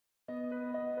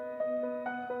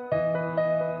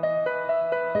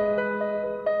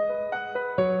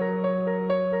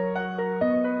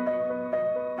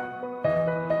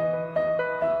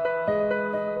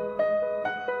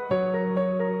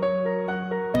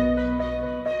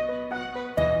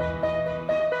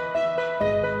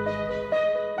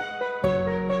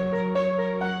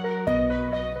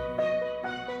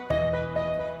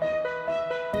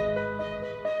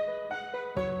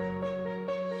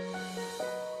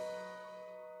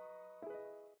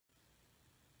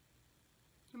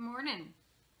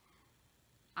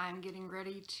I'm getting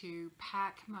ready to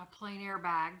pack my plein air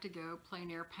bag to go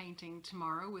plein air painting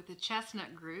tomorrow with the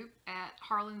Chestnut Group at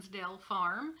Harlinsdale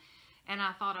Farm. And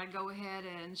I thought I'd go ahead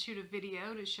and shoot a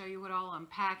video to show you what all I'm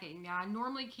packing. Now, I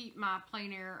normally keep my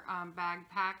plein air bag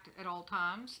packed at all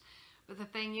times. But the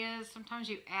thing is, sometimes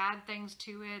you add things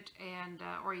to it and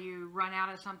or you run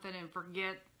out of something and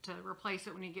forget to replace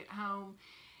it when you get home.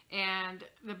 And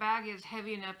the bag is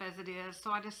heavy enough as it is,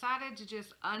 so I decided to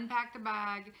just unpack the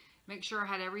bag, make sure I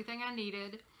had everything I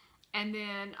needed, and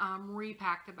then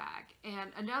repack the bag.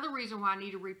 And another reason why I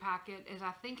need to repack it is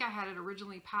I think I had it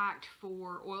originally packed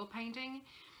for oil painting,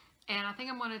 and I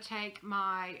think I'm going to take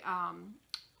my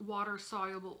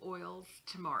water-soluble oils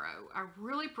tomorrow. I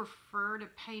really prefer to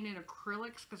paint in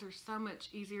acrylics because they're so much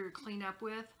easier to clean up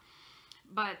with.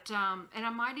 But and I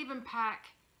might even pack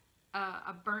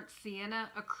a burnt sienna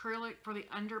acrylic for the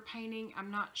underpainting. I'm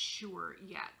not sure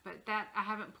yet, but that I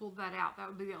haven't pulled that out. That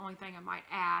would be the only thing I might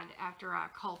add after I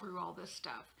cull through all this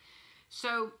stuff.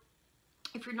 So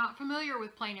if you're not familiar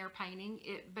with plein air painting,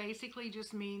 it basically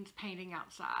just means painting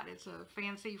outside. It's a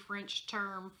fancy French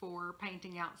term for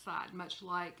painting outside, much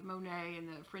like Monet and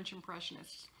the French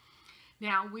Impressionists.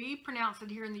 Now, we pronounce it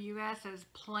here in the U.S. as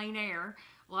plein air,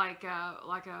 like a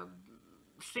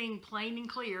seeing plain and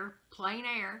clear, plein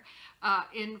air.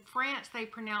 In France, they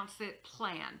pronounce it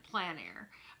plein air.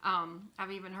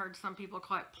 I've even heard some people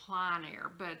call it plein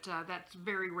air, but that's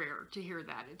very rare to hear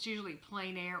that. It's usually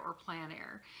plein air or plein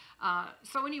air.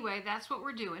 So anyway, that's what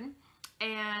we're doing,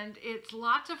 and it's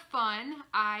lots of fun.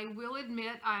 I will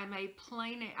admit I'm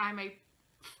a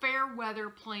fair weather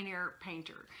plein air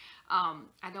painter.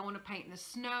 I don't want to paint in the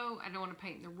snow. I don't want to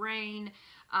paint in the rain.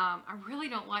 I really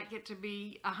don't like it to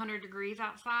be 100 degrees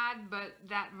outside, but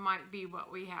that might be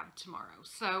what we have tomorrow.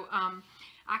 So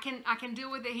I can deal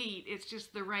with the heat. It's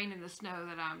just the rain and the snow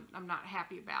that I'm not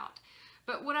happy about.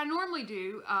 But what I normally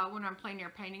do when I'm plein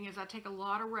air painting is I take a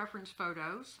lot of reference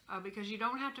photos because you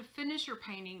don't have to finish your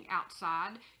painting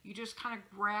outside. You just kind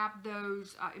of grab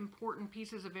those important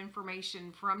pieces of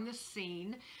information from the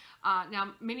scene.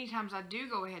 Now, many times I do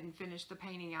go ahead and finish the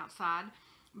painting outside,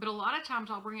 but a lot of times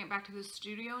I'll bring it back to the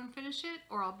studio and finish it,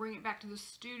 or I'll bring it back to the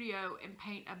studio and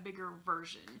paint a bigger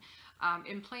version.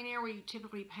 In plein air, we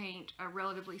typically paint a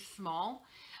relatively small.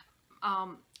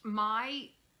 My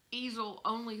easel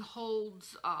only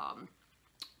holds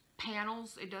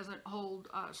panels. It doesn't hold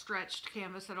stretched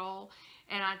canvas at all,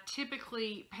 and I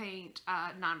typically paint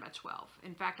 9 by 12.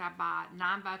 In fact, I buy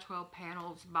 9 by 12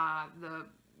 panels by the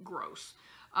gross.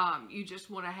 You just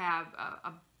want to have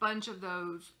a bunch of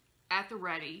those at the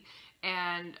ready,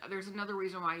 and there's another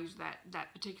reason why I use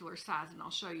that particular size, and I'll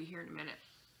show you here in a minute.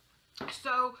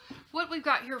 So what we've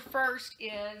got here first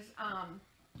is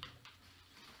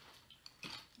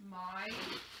my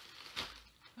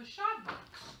pochade box.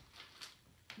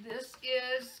 This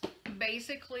is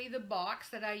basically the box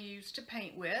that I use to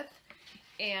paint with,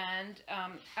 and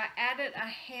I added a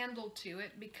handle to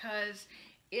it because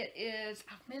it is,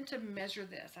 I meant to measure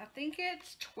this. I think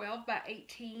it's 12 by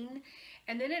 18,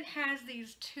 and then it has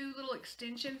these two little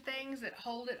extension things that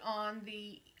hold it on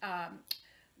the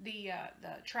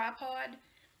tripod.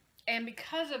 And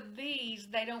because of these,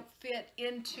 they don't fit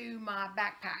into my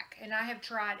backpack. And I have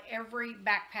tried every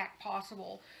backpack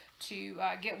possible to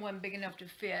get one big enough to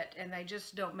fit, and they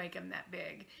just don't make them that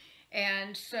big.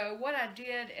 And so what I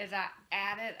did is I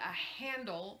added a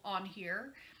handle on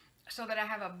here so that I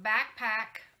have a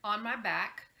backpack on my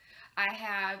back. I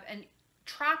have a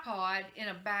tripod in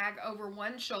a bag over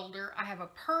one shoulder. I have a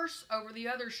purse over the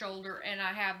other shoulder, and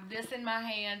I have this in my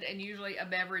hand and usually a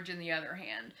beverage in the other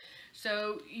hand.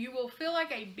 So you will feel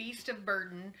like a beast of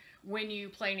burden when you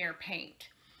plein air paint.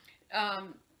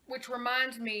 Which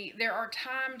reminds me, there are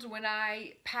times when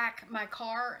I pack my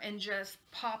car and just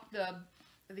pop the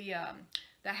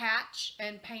hatch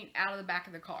and paint out of the back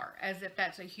of the car as if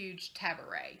that's a huge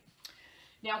tabaret.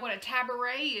 Now, what a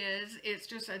tabaret is, it's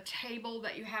just a table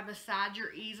that you have beside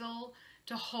your easel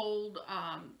to hold,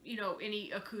 you know, any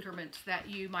accoutrements that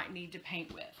you might need to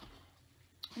paint with.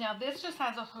 Now, this just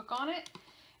has a hook on it,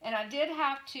 and I did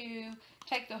have to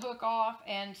take the hook off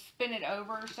and spin it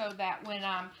over so that when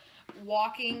I'm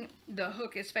walking, the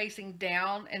hook is facing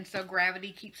down, and so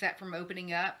gravity keeps that from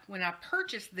opening up. When I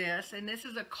purchased this, and this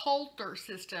is a Coulter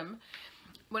system,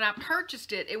 when I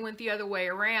purchased it, it went the other way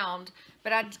around,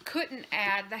 but I couldn't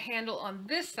add the handle on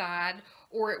this side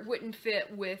or it wouldn't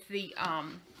fit with the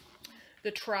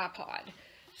tripod.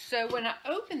 So when I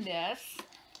open this,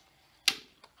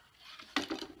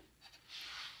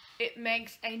 it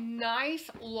makes a nice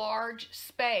large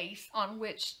space on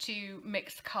which to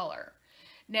mix color.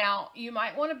 Now, you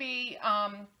might want to be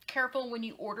careful when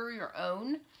you order your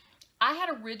own. I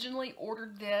had originally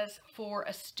ordered this for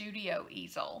a studio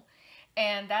easel,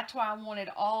 and that's why I wanted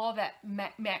all that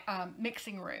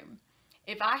mixing room.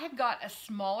 If I had got a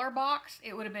smaller box,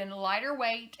 it would have been lighter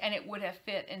weight and it would have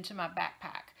fit into my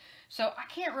backpack. So I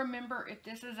can't remember if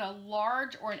this is a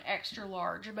large or an extra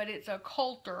large, but it's a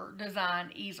Coulter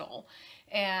design easel.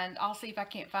 And I'll see if I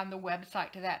can't find the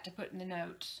website to that to put in the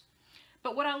notes.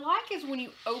 But what I like is when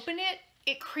you open it,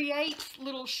 it creates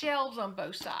little shelves on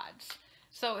both sides.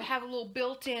 So it has a little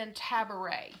built-in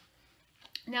tabaret.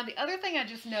 Now the other thing I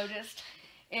just noticed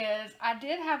is I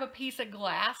did have a piece of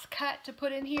glass cut to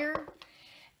put in here.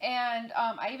 And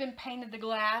I even painted the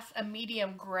glass a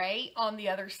medium gray on the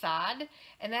other side,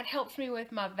 and that helps me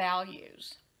with my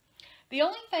values. The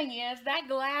only thing is that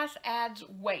glass adds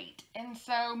weight, and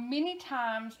so many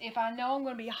times if I know I'm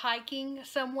going to be hiking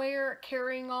somewhere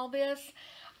carrying all this,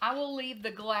 I will leave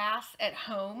the glass at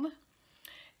home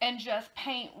and just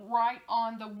paint right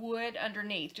on the wood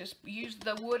underneath. Just use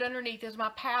the wood underneath as my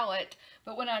palette,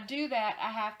 but when I do that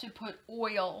I have to put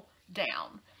oil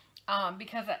down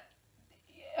because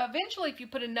eventually, if you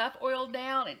put enough oil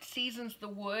down, it seasons the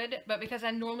wood, but because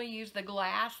I normally use the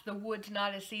glass, the wood's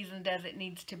not as seasoned as it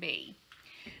needs to be.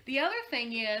 The other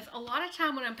thing is, a lot of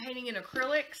time when I'm painting in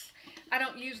acrylics, I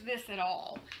don't use this at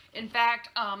all. In fact,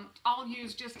 I'll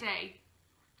use just a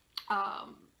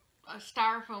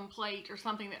styrofoam plate or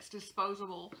something that's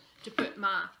disposable to put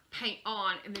my paint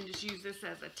on, and then just use this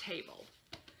as a table.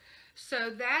 So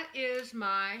that is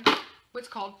my, what's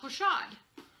called pochade.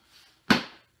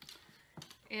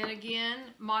 And again,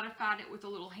 modified it with a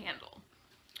little handle.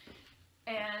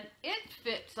 And it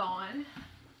fits on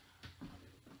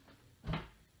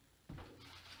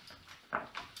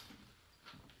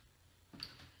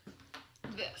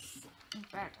this. In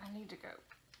fact, I need to go.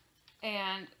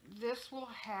 And this will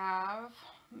have,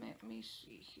 let me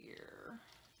see here.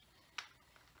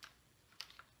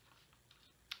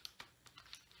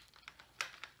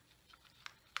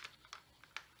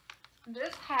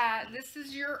 This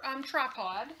is your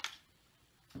tripod,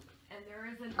 and there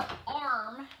is an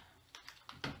arm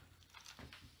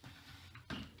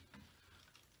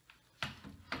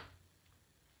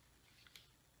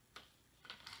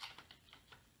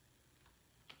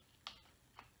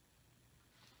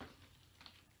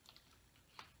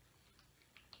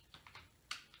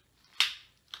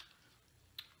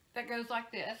that goes like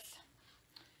this,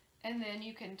 and then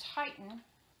you can tighten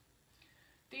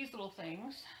these little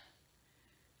things,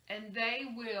 and they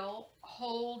will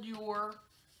hold your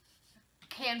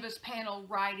canvas panel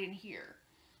right in here.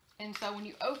 And so when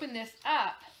you open this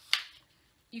up,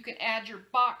 you can add your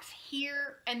box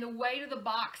here, and the weight of the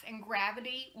box and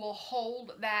gravity will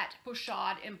hold that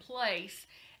pochade in place,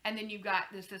 and then you've got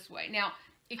this way. Now,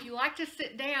 if you like to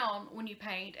sit down when you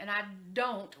paint, and I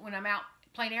don't when I'm out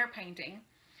plein air painting,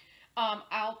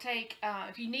 I'll take,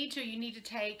 if you need to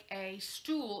take a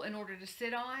stool in order to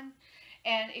sit on.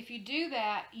 And if you do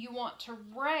that, you want to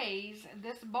raise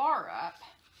this bar up.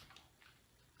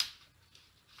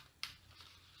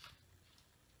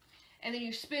 And then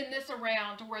you spin this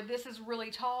around to where this is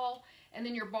really tall, and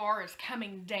then your bar is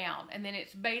coming down, and then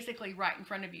it's basically right in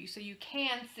front of you. So you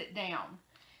can sit down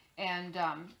and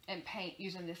paint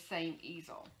using this same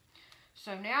easel.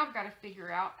 So now I've got to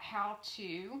figure out how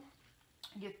to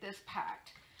get this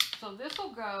packed. So this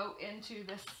will go into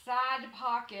the side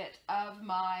pocket of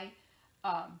my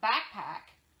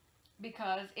backpack,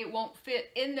 because it won't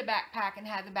fit in the backpack and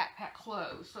have the backpack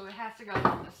closed, so it has to go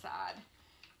on the side.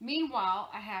 Meanwhile,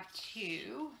 I have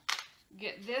to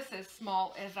get this as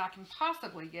small as I can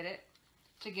possibly get it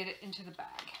to get it into the bag.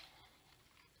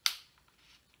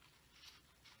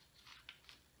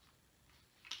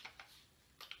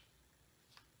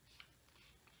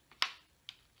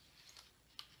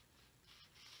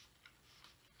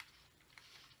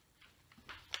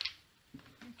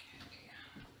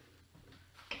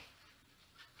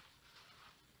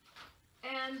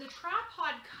 And the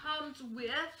tripod comes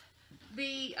with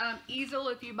the easel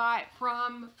if you buy it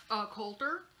from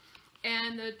Coulter.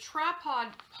 And the tripod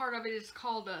part of it is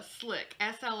called a slick,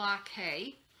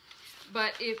 S-L-I-K.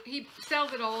 But he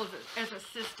sells it all as a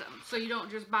system. So you don't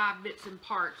just buy bits and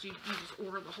parts, you just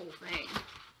order the whole thing.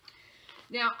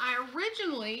 Now, I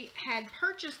originally had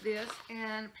purchased this,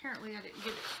 and apparently I didn't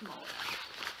get it small enough.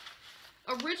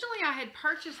 Originally, I had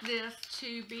purchased this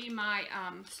to be my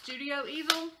studio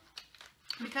easel,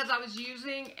 because I was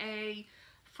using a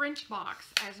French box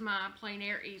as my plein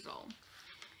air easel.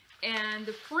 And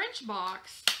the French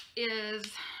box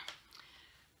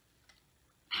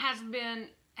has been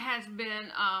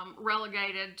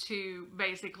relegated to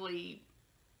basically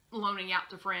loaning out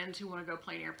to friends who want to go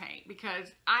plein air paint,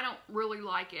 because I don't really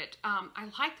like it. I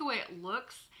like the way it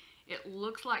looks. It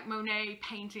looks like Monet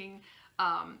painting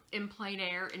in plein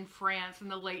air in France in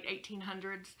the late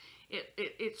 1800s.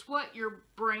 It's what your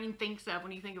brain thinks of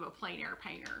when you think of a plein air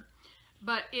painter.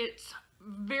 But it's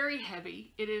very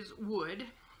heavy. It is wood.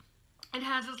 It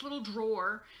has this little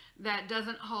drawer that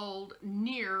doesn't hold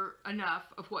near enough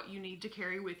of what you need to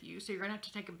carry with you, so you're going to have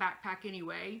to take a backpack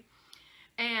anyway.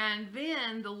 And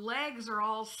then the legs are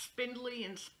all spindly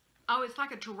and, oh, it's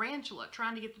like a tarantula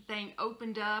trying to get the thing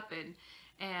opened up and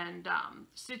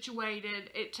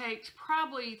situated. It takes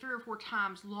probably 3 or 4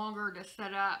 times longer to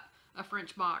set up a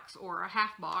French box or a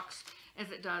half box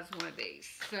as it does one of these.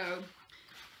 So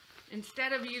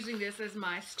instead of using this as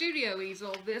my studio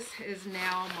easel, this is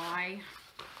now my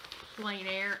plein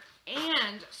air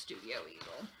and studio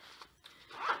easel.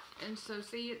 And so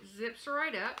see, it zips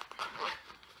right up,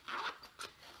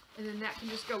 and then that can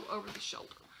just go over the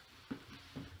shoulder.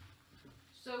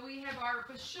 So we have our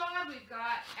facade, we've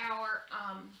got our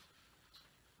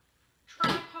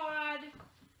tripod,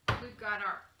 we've got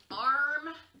our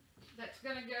arm that's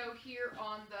going to go here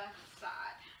on the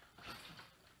side.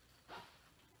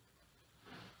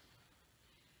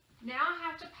 Now I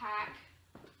have to pack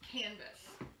canvas,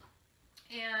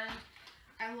 and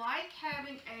I like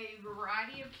having a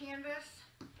variety of canvas,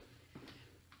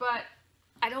 but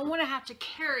I don't want to have to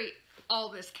carry all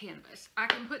this canvas. I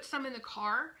can put some in the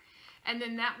car, and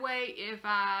then that way if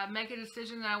I make a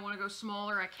decision that I want to go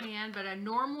smaller, I can, but I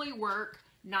normally work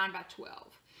 9 by 12.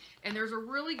 And there's a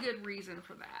really good reason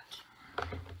for that.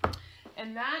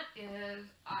 And that is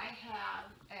I have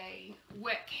a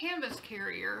wet canvas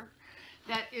carrier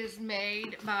that is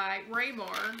made by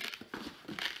Raybar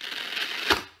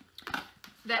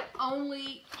that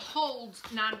only holds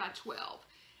 9 by 12.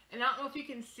 And I don't know if you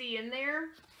can see in there,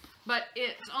 but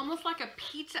it's almost like a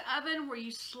pizza oven where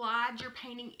you slide your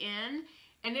painting in,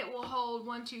 and it will hold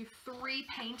 1, 2, 3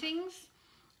 paintings.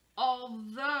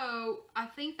 Although I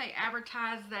think they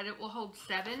advertise that it will hold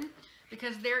 7,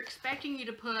 because they're expecting you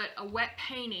to put a wet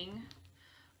painting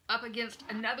up against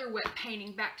another wet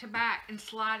painting back to back and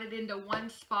slide it into one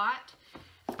spot.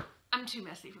 I'm too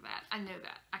messy for that. I know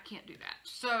that. I can't do that.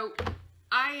 So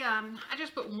I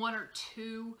just put 1 or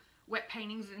 2 wet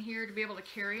paintings in here to be able to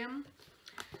carry them.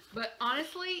 But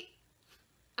honestly,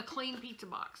 a clean pizza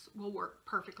box will work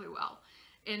perfectly well.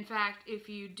 In fact, if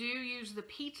you do use the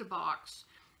pizza box,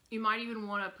 you might even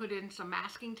want to put in some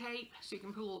masking tape, so you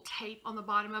can put a little tape on the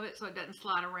bottom of it so it doesn't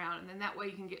slide around, and then that way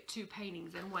you can get 2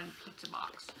 paintings in one pizza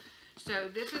box. So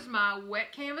this is my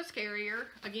wet canvas carrier.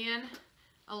 Again,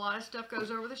 a lot of stuff goes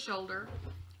over the shoulder,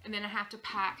 and then I have to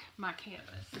pack my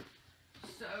canvas.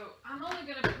 So I'm only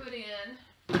going to put in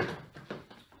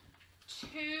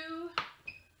 2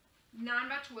 9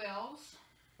 by 12s,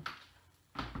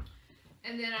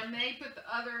 and then I may put the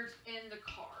others in the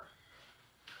car.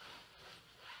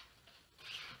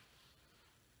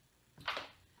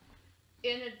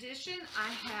 In addition,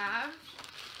 I have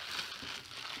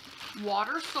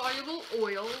water-soluble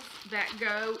oils that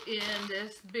go in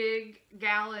this big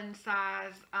gallon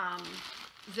size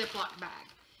Ziploc bag.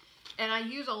 And I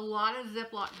use a lot of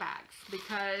Ziploc bags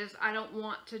because I don't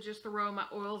want to just throw my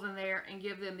oils in there and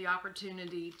give them the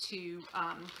opportunity to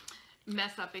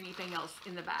mess up anything else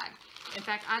in the bag. In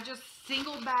fact, I just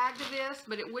single bagged this,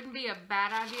 but it wouldn't be a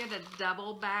bad idea to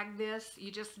double bag this.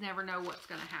 You just never know what's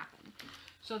going to happen.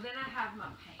 So then I have my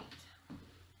paint.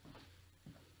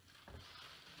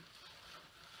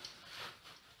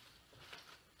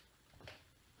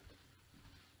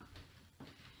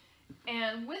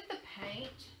 And with the paint,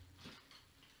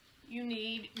 you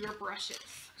need your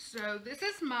brushes. So this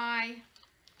is my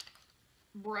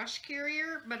brush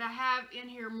carrier, but I have in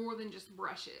here more than just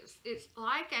brushes. It's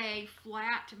like a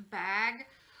flat bag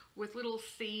with little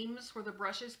seams where the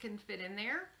brushes can fit in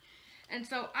there. And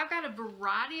so I've got a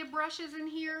variety of brushes in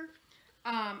here.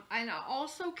 And I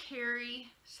also carry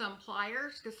some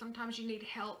pliers because sometimes you need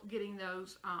help getting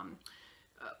those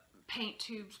paint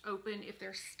tubes open if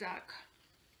they're stuck.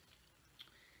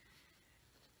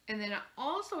 And then I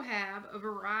also have a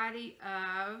variety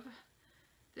of,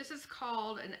 this is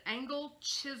called an angle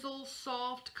chisel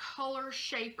soft color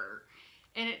shaper.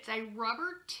 And it's a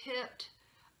rubber tipped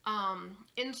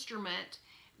instrument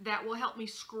that will help me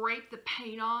scrape the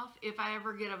paint off if I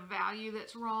ever get a value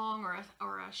that's wrong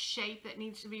or a shape that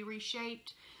needs to be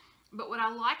reshaped. But what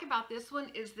I like about this one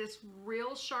is this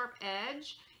real sharp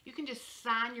edge. You can just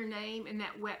sign your name in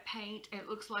that wet paint and it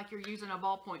looks like you're using a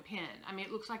ballpoint pen. I mean,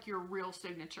 it looks like your real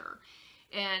signature.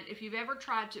 And if you've ever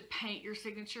tried to paint your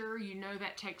signature, you know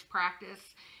that takes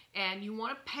practice. And you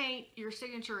want to paint your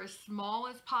signature as small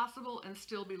as possible and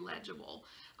still be legible.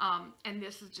 And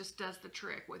this just does the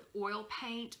trick with oil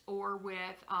paint or with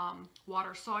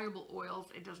water-soluble oils.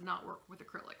 It does not work with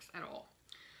acrylics at all.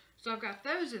 So I've got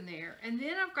those in there. And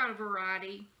then I've got a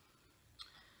variety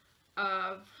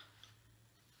of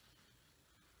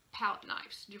palette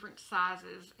knives, different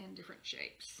sizes and different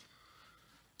shapes.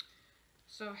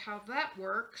 So how that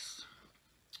works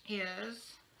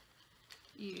is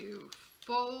you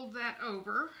fold that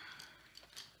over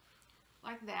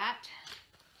like that,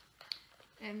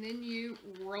 and then you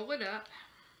roll it up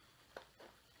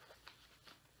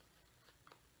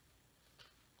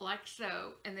like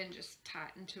so, and then just tie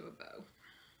it into a bow.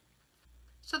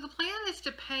 So the plan is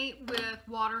to paint with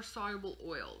water-soluble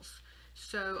oils.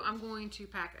 So I'm going to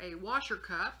pack a washer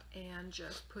cup and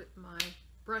just put my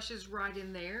brushes right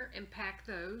in there and pack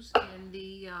those in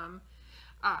the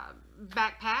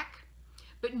backpack.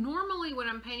 But normally when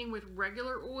I'm painting with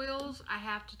regular oils, I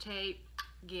have to take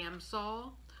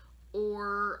Gamsol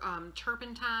or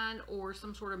turpentine or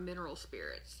some sort of mineral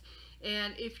spirits.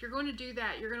 And if you're going to do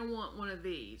that, you're going to want one of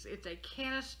these. It's a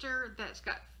canister that's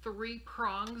got 3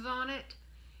 prongs on it.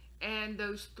 And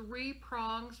those 3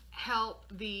 prongs help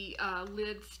the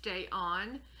lid stay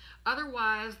on.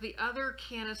 Otherwise, the other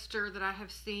canister that I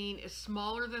have seen is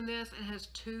smaller than this and has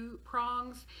 2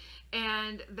 prongs,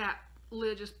 and that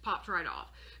lid just pops right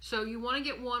off. So you want to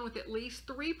get one with at least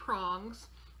 3 prongs,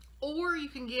 or you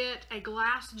can get a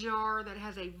glass jar that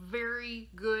has a very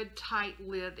good tight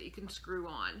lid that you can screw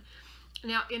on.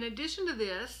 Now, in addition to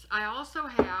this, I also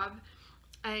have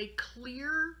a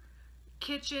clear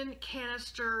kitchen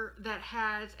canister that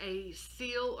has a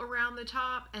seal around the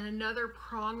top and another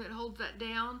prong that holds that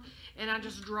down, and I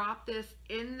just drop this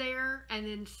in there and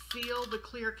then seal the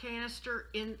clear canister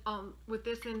in with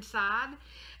this inside,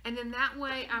 and then that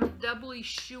way I'm doubly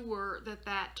sure that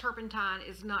that turpentine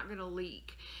is not going to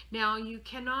leak. Now, you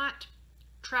cannot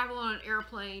travel on an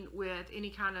airplane with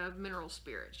any kind of mineral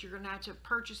spirits. You're going to have to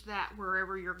purchase that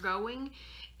wherever you're going,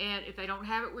 and if they don't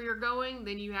have it where you're going,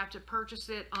 then you have to purchase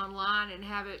it online and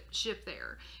have it shipped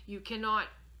there. You cannot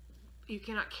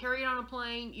carry it on a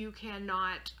plane. You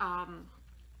cannot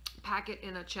pack it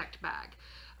in a checked bag.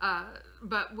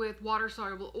 But with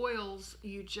water-soluble oils,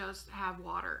 you just have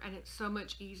water, and it's so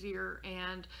much easier.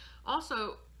 And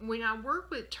also, when I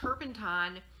work with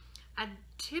turpentine, I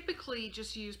typically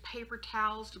just use paper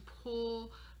towels to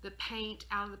pull the paint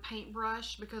out of the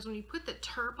paintbrush, because when you put the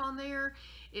turp on there,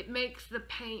 it makes the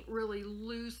paint really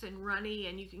loose and runny,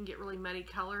 and you can get really muddy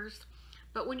colors.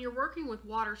 But when you're working with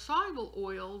water-soluble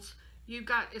oils, you've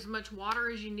got as much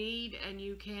water as you need, and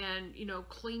you can,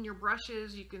 clean your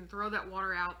brushes. You can throw that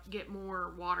water out, get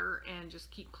more water, and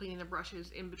just keep cleaning the brushes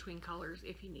in between colors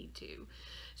if you need to.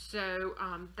 So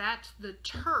that's the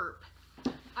turp.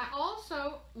 I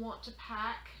also want to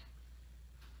pack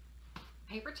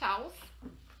paper towels,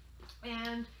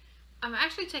 and I'm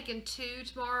actually taking 2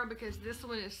 tomorrow because this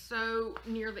one is so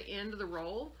near the end of the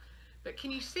roll. But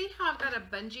can you see how I've got a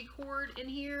bungee cord in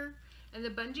here? And the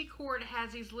bungee cord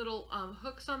has these little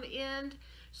hooks on the end.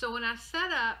 So when I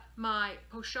set up my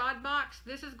pochade box,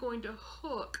 this is going to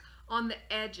hook on the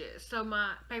edges, so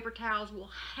my paper towels will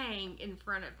hang in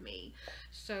front of me.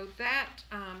 So that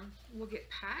will get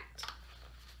packed.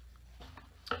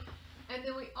 And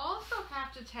then we also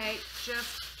have to take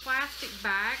just plastic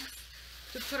bags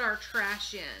to put our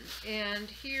trash in. And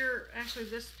here, actually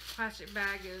this plastic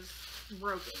bag is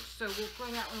broken, so we'll throw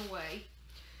that one away.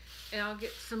 And I'll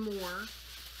get some more.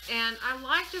 And I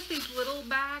like just these little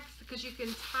bags because you can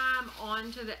tie them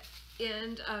onto the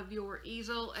end of your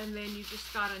easel, and then you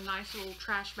just got a nice little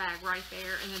trash bag right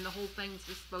there, and then the whole thing's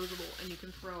disposable and you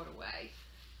can throw it away.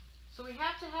 So we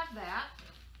have to have that.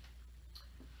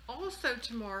 Also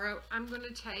tomorrow, I'm going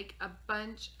to take a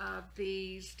bunch of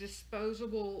these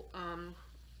disposable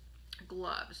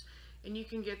gloves. And you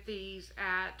can get these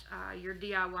at your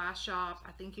DIY shop.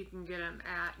 I think you can get them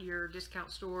at your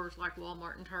discount stores like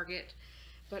Walmart and Target.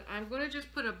 But I'm going to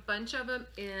just put a bunch of them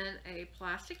in a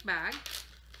plastic bag.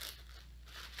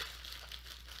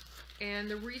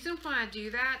 And the reason why I do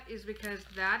that is because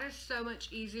that is so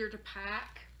much easier to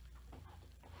pack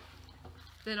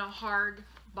than a hard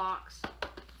box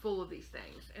full of these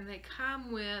things. And they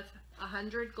come with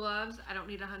 100 gloves. I don't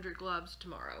need 100 gloves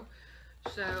tomorrow.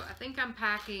 So I think I'm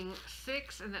packing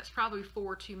 6, and that's probably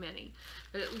 4 too many.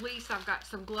 But at least I've got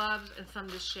some gloves and some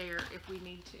to share if we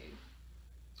need to.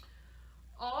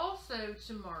 Also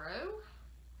tomorrow,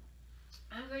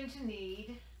 I'm going to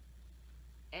need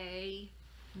a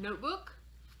notebook,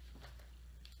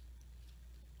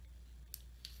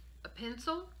 a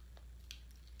pencil,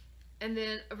 and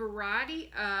then a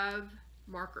variety of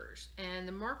markers. And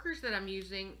the markers that I'm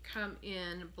using come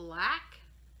in black.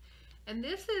 And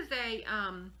this is a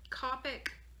Copic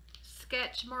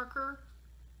sketch marker.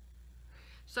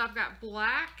 So I've got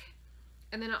black,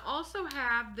 and then I also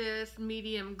have this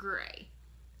medium gray.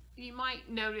 You might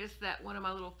notice that one of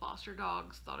my little foster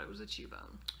dogs thought it was a chew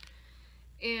bone.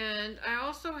 And I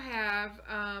also have,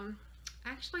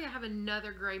 actually I have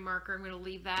another gray marker. I'm going to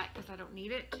leave that because I don't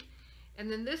need it.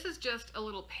 And then this is just a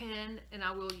little pen, and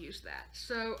I will use that.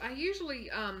 So I usually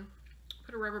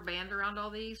put a rubber band around all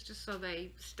these just so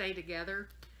they stay together.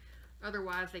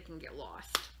 Otherwise they can get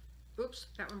lost. Oops,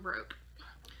 that one broke.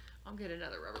 I'll get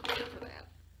another rubber band for that.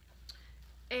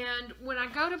 And when I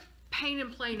go to paint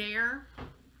in plein air,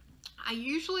 I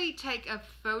usually take a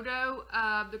photo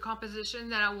of the composition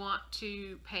that I want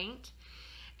to paint,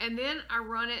 and then I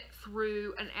run it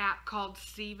through an app called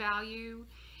C Value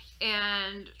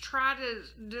and try to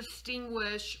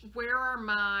distinguish where are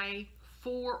my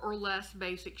 4 or less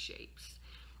basic shapes.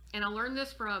 And I learned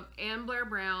this from Ann Blair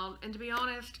Brown, and to be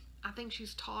honest, I think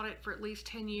she's taught it for at least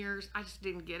 10 years. I just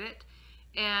didn't get it.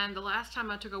 And the last time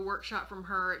I took a workshop from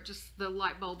her, the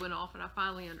light bulb went off and I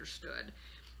finally understood.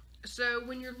 So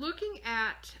when you're looking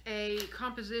at a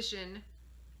composition,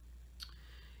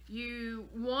 you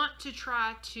want to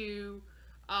try to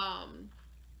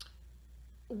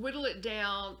whittle it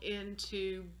down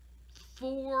into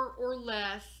 4 or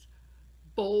less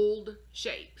bold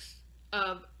shapes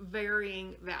of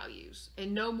varying values,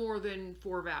 and no more than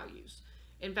 4 values.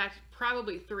 In fact,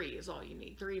 probably 3 is all you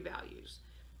need, 3 values.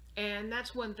 And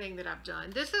that's one thing that I've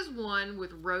done. This is one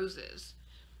with roses.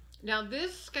 Now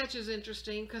this sketch is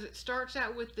interesting because it starts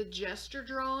out with the gesture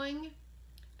drawing,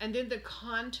 and then the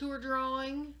contour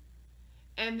drawing,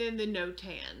 and then the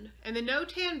no-tan. And the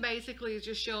no-tan basically is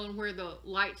just showing where the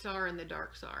lights are and the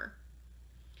darks are.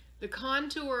 The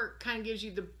contour kind of gives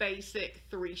you the basic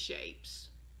 3 shapes.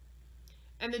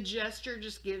 And the gesture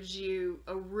just gives you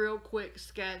a real quick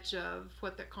sketch of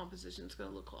what that composition is going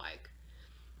to look like.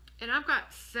 And I've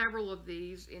got several of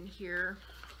these in here.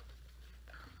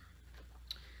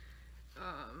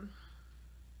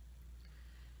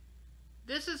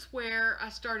 This is where I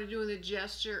started doing the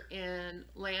gesture in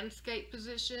landscape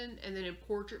position, and then in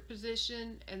portrait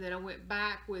position, and then I went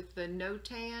back with the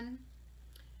no-tan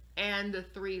and the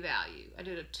 3 value. I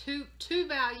did a two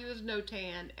value is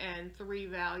no-tan, and 3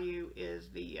 value is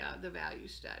the value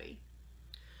study.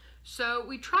 So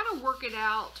we try to work it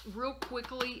out real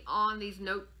quickly on these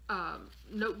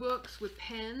notebooks with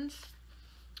pens,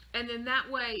 and then that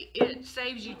way it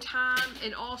saves you time,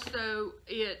 and also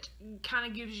it kind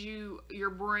of gives your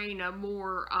brain a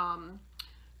more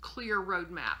clear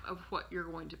roadmap of what you're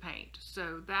going to paint.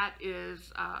 So that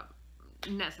is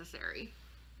necessary.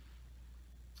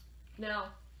 Now,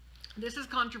 this is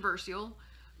controversial,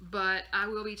 but I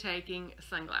will be taking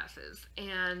sunglasses,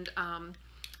 and I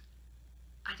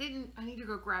need to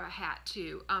go grab a hat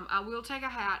too. I will take a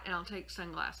hat and I'll take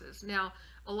sunglasses. Now,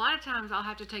 a lot of times I'll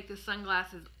have to take the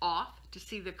sunglasses off to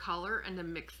see the color and to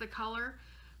mix the color,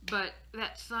 but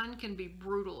that sun can be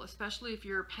brutal, especially if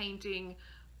you're painting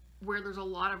where there's a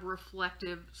lot of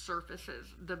reflective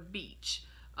surfaces, the beach,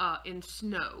 in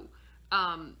snow.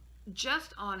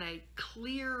 Just on a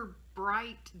clear,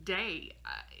 bright day,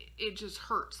 it just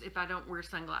hurts if I don't wear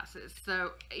sunglasses.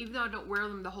 So even though I don't wear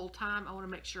them the whole time, I want to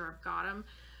make sure I've got them,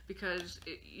 because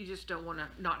you just don't want to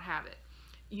not have it.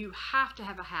 You have to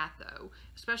have a hat though,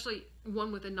 especially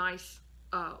one with a nice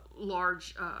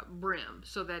large brim,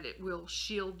 so that it will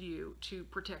shield you to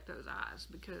protect those eyes,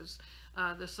 because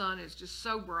the sun is just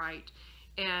so bright,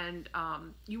 and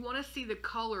you want to see the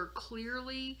color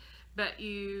clearly, but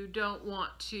you don't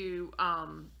want to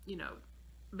you know,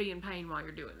 be in pain while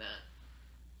you're doing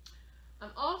that.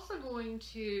 I'm also going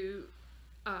to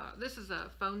this is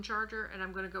a phone charger, and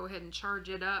I'm going to go ahead and charge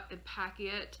it up and pack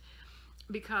it,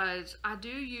 because I do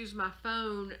use my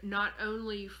phone not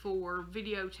only for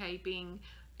videotaping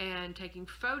and taking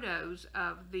photos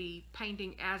of the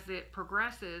painting as it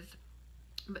progresses,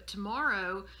 but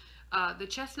tomorrow the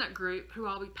Chestnut Group, who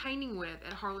I'll be painting with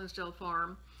at Harlinsdale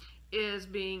Farm, is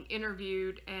being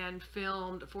interviewed and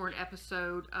filmed for an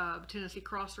episode of Tennessee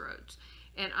Crossroads.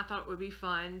 And I thought it would be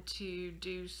fun to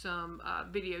do some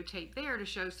videotape there to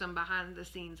show some behind the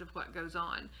scenes of what goes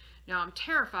on. Now, I'm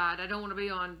terrified. I don't want to be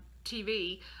on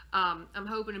TV. I'm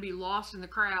hoping to be lost in the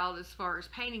crowd as far as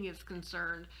painting is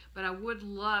concerned, but I would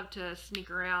love to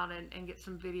sneak around and get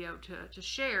some video to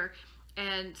share.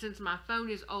 And since my phone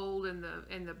is old and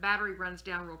the battery runs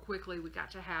down real quickly, we got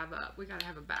to have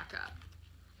a backup.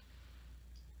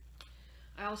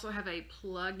 I also have a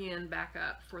plug-in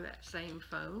backup for that same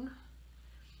phone,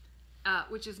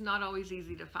 which is not always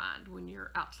easy to find when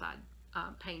you're outside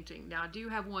painting. Now I do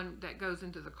have one that goes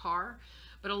into the car,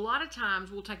 but a lot of times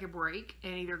we'll take a break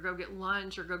and either go get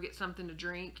lunch or go get something to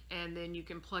drink, and then you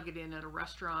can plug it in at a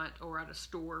restaurant or at a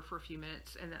store for a few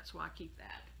minutes, and that's why I keep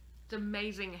that. It's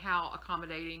amazing how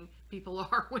accommodating people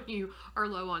are when you are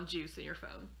low on juice in your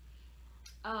phone.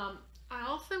 I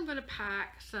also am going to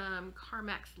pack some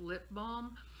Carmex lip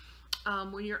balm.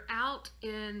 When you're out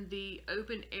in the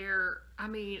open air, I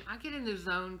mean, I get in the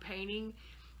zone painting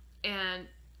and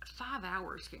 5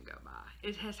 hours can go by.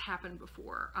 It has happened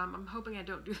before. I'm hoping I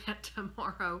don't do that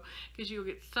tomorrow, because you'll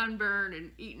get sunburned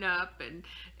and eaten up, and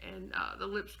the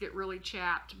lips get really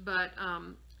chapped. But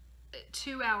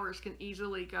 2 hours can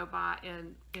easily go by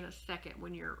in a second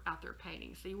when you're out there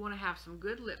painting. So you want to have some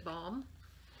good lip balm.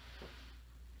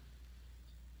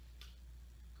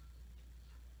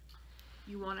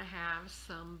 You want to have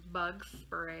some bug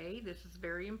spray. This is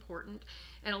very important.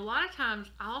 And a lot of times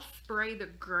I'll spray the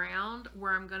ground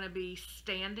where I'm going to be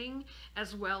standing,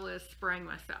 as well as spraying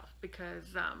myself, because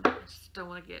I just don't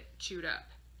want to get chewed up.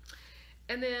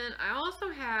 And then I also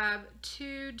have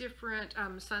 2 different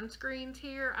sunscreens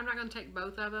here. I'm not going to take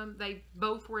both of them. They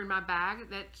both were in my bag.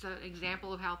 That's an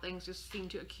example of how things just seem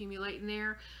to accumulate in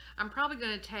there. I'm probably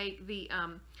going to take the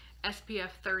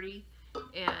SPF 30,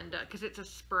 and because it's a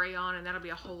spray on, and that'll be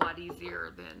a whole lot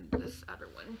easier than this other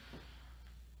one.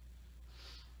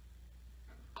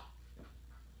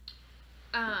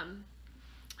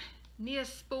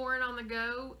 Neosporin on the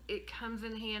go. It comes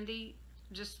in handy.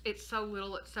 Just, it's so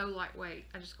little, it's so lightweight.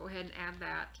 I just go ahead and add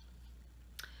that.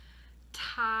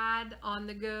 Tide on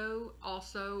the go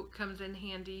also comes in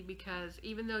handy, because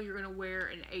even though you're going to wear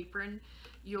an apron,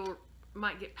 you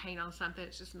might get paint on something.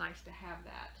 It's just nice to have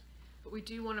that. But we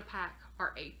do want to pack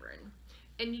our apron.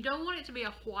 And you don't want it to be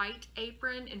a white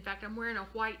apron. In fact, I'm wearing a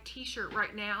white t-shirt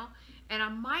right now, and I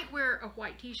might wear a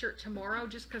white t-shirt tomorrow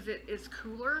just because it is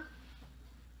cooler.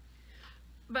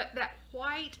 But that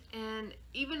white, and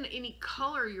even any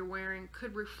color you're wearing,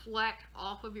 could reflect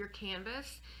off of your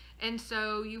canvas. And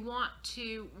so you want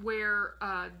to wear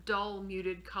dull,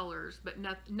 muted colors, but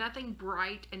nothing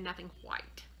bright and nothing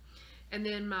white. And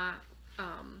then my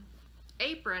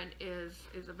apron is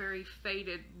a very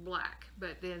faded black,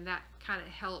 but then that kind of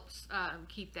helps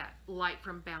keep that light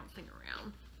from bouncing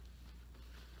around.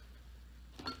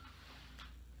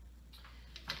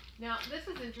 Now this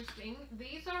is interesting.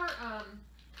 These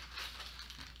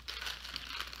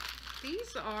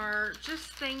are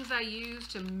just things I use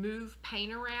to move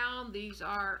paint around. These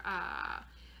are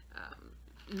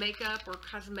makeup or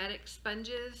cosmetic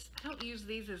sponges. I don't use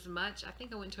these as much. I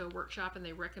think I went to a workshop and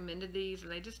they recommended these,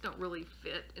 and they just don't really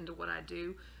fit into what I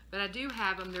do. But I do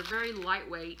have them. They're very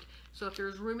lightweight, so if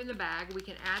there's room in the bag, we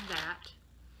can add that.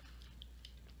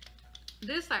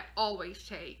 This I always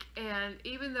take, and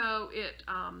even though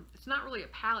it's not really a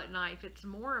palette knife, it's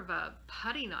more of a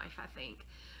putty knife, I think.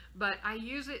 But I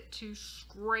use it to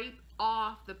scrape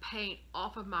off the paint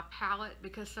off of my palette,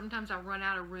 because sometimes I run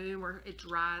out of room or it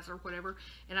dries or whatever,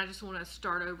 and I just want to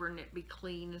start over and it be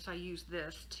clean, and so I use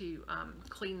this to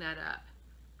clean that up.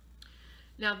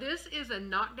 Now this is a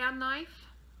knockdown knife,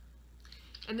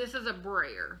 and this is a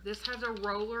brayer. This has a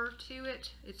roller to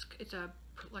it. It's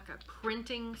like a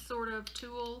printing sort of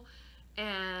tool,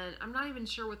 and I'm not even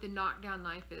sure what the knockdown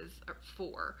knife is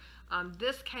for.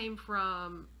 This came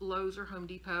from Lowe's or Home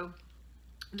Depot.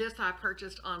 This I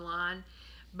purchased online.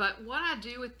 But what I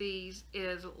do with these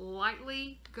is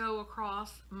lightly go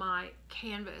across my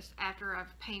canvas after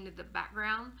I've painted the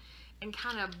background, and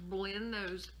kind of blend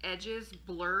those edges,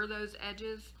 blur those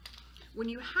edges. When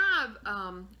you have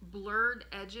blurred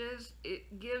edges,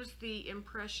 it gives the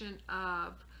impression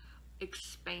of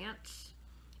expanse,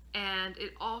 and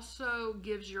it also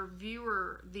gives your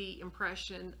viewer the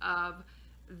impression of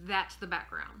that's the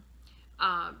background.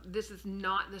 This is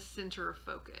not the center of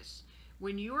focus.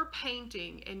 When you're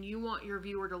painting and you want your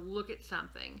viewer to look at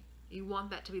something, you want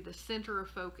that to be the center of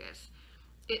focus.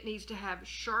 It needs to have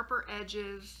sharper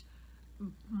edges,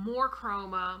 more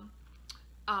chroma,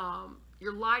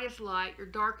 your light is light, your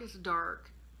dark is dark,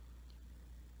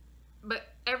 but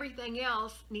everything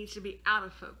else needs to be out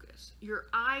of focus. Your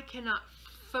eye cannot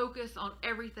focus on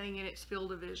everything in its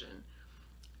field of vision.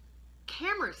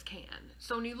 Cameras can.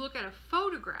 So when you look at a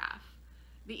photograph,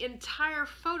 the entire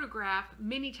photograph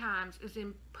many times is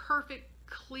in perfect,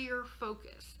 clear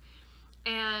focus.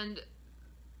 And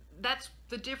that's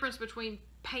the difference between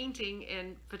painting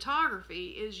and photography,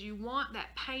 is you want that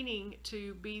painting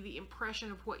to be the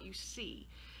impression of what you see.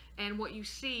 And what you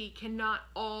see cannot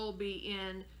all be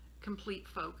in complete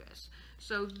focus.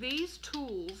 So these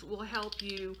tools will help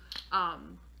you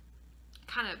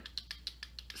kind of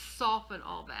soften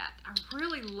all that. I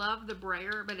really love the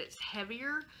brayer, but it's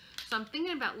heavier. So I'm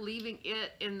thinking about leaving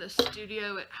it in the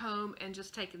studio at home and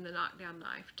just taking the knockdown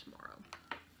knife tomorrow.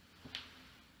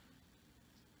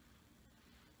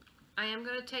 I am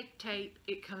going to take tape.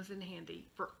 It comes in handy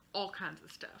for all kinds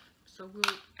of stuff. So we'll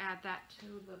add that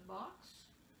to the box.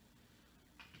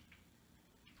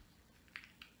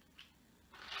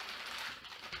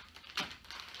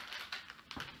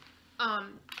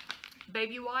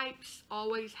 Baby wipes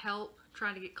always help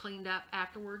trying to get cleaned up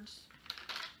afterwards.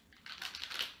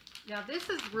 Now this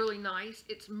is really nice.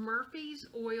 It's Murphy's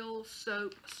Oil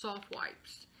Soap Soft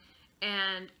Wipes.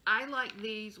 And I like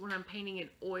these when I'm painting in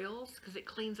oils because it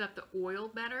cleans up the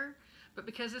oil better. But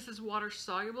because this is water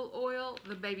soluble oil,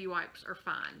 the baby wipes are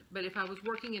fine. But if I was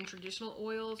working in traditional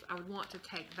oils, I would want to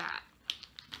take that.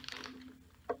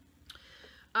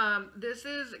 This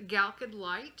is Galcid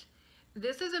Light.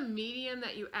 This is a medium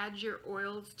that you add your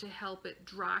oils to help it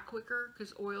dry quicker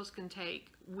because oils can take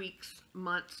weeks,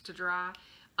 months to dry.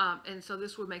 And so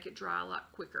this will make it dry a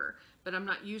lot quicker. But I'm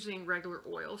not using regular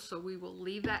oil, so we will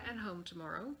leave that at home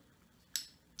tomorrow.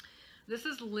 This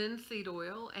is linseed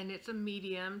oil, and it's a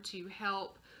medium to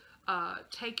help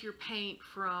take your paint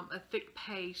from a thick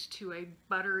paste to a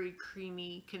buttery,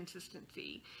 creamy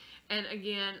consistency. And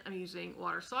again, I'm using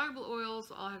water-soluble oils,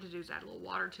 so all I have to do is add a little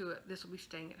water to it. This will be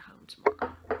staying at home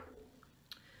tomorrow.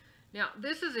 Now,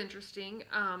 this is interesting.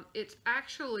 It's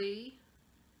actually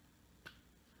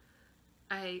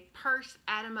a purse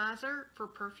atomizer for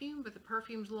perfume, but the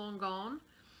perfume's long gone.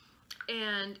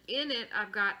 And in it,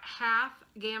 I've got half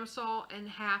Gamsol and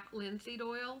half linseed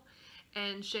oil,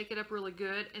 and shake it up really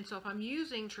good. And so if I'm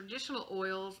using traditional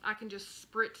oils, I can just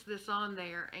spritz this on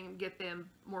there and get them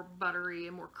more buttery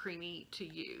and more creamy to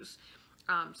use.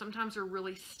 Sometimes they're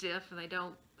really stiff and they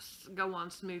don't go on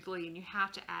smoothly, and you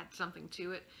have to add something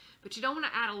to it. But you don't want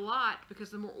to add a lot because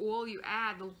the more oil you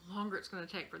add, the longer it's going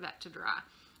to take for that to dry.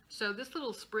 So this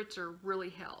little spritzer really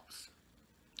helps.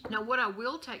 Now what I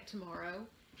will take tomorrow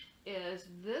is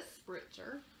this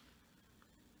spritzer,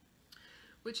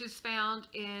 which is found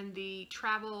in the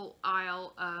travel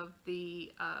aisle of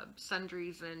the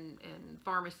sundries and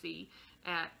pharmacy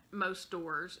at most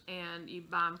stores, and you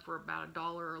buy them for about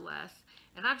 $1 or less.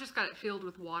 And I've just got it filled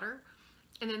with water,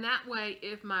 and then that way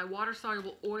if my water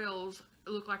soluble oils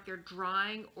look like they're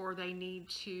drying or they need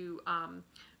to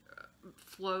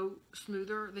flow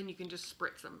smoother, then you can just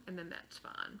spritz them, and then that's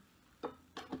fine.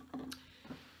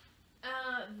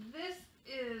 This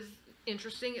is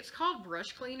interesting. It's called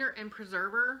Brush Cleaner and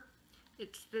Preserver.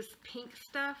 It's this pink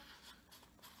stuff.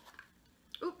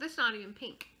 Oop, this is not even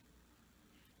pink.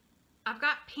 I've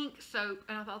got pink soap,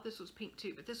 and I thought this was pink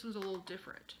too, but this one's a little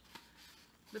different.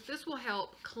 But this will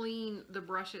help clean the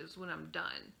brushes when I'm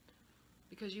done,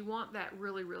 because you want that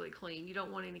really, really clean. You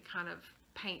don't want any kind of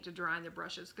paint to dry in the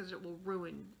brushes because it will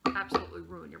absolutely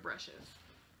ruin your brushes.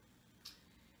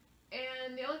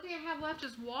 And the only thing I have left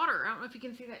is water. I don't know if you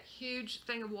can see that huge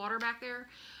thing of water back there.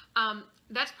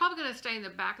 That's probably going to stay in the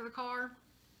back of the car.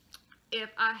 If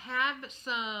I have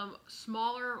some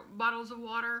smaller bottles of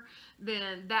water,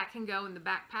 then that can go in the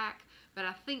backpack. But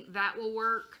I think that will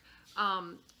work.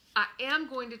 I am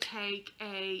going to take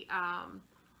a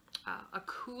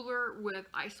cooler with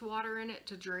ice water in it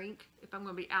to drink. If I'm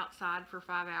going to be outside for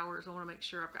 5 hours, I want to make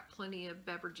sure I've got plenty of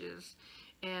beverages.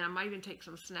 And I might even take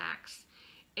some snacks.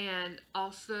 And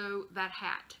also that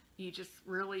hat. You just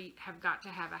really have got to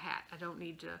have a hat. I don't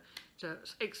need to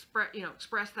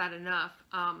express that enough.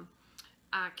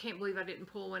 I can't believe I didn't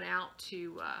pull one out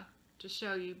to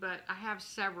show you, but I have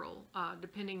several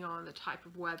depending on the type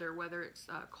of weather, whether it's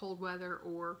cold weather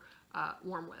or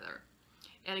warm weather.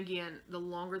 And again, the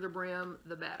longer the brim,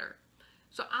 the better.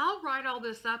 So I'll write all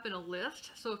this up in a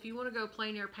list. So if you want to go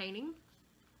plein air painting,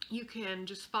 you can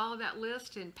just follow that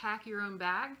list and pack your own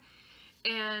bag.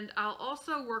 And I'll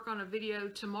also work on a video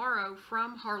tomorrow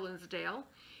from Harlinsdale.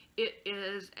 It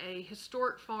is a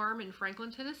historic farm in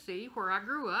Franklin, Tennessee, where I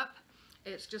grew up.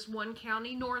 It's just one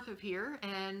county north of here,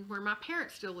 and where my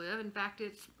parents still live. In fact,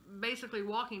 it's basically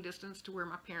walking distance to where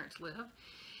my parents live.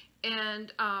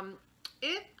 And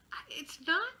it's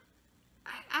not,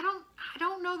 I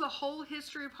don't know the whole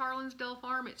history of Harlinsdale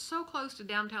Farm. It's so close to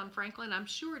downtown Franklin. I'm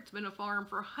sure it's been a farm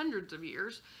for hundreds of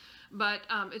years. But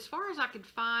as far as I could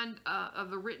find of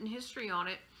the written history on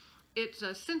it, it's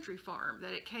a century farm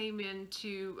that it came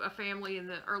into a family in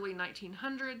the early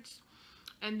 1900s.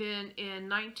 And then in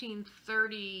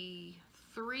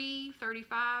 1933,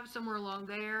 35, somewhere along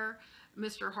there,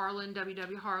 Mr. Harlan,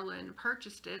 W.W. Harlan,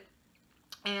 purchased it.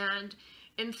 And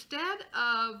instead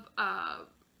of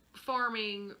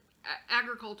farming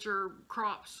agriculture,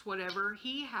 crops, whatever,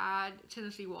 he had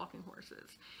Tennessee walking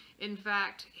horses. In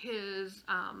fact, his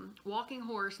walking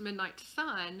horse, Midnight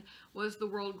Sun, was the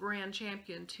world grand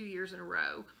champion 2 years in a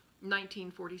row,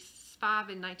 1945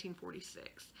 and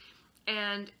 1946.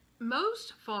 And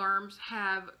most farms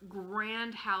have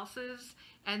grand houses,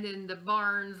 and then the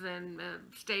barns and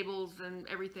stables and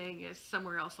everything is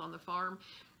somewhere else on the farm.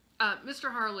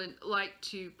 Mr. Harlan liked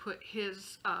to put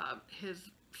his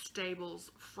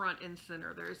stables front and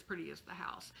center. They're as pretty as the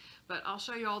house. But I'll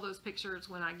show you all those pictures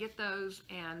when I get those,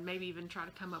 and maybe even try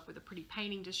to come up with a pretty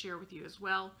painting to share with you as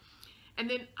well. And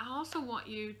then I also want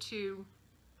you to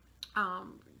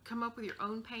come up with your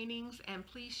own paintings, and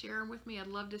please share them with me. I'd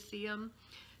love to see them.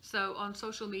 So on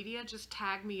social media, just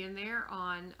tag me in there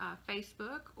on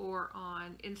Facebook or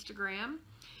on Instagram.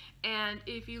 And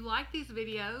if you like these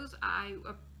videos, I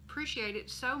appreciate it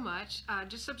so much.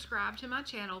 Just subscribe to my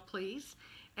channel, please,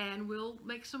 and we'll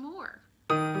make some more.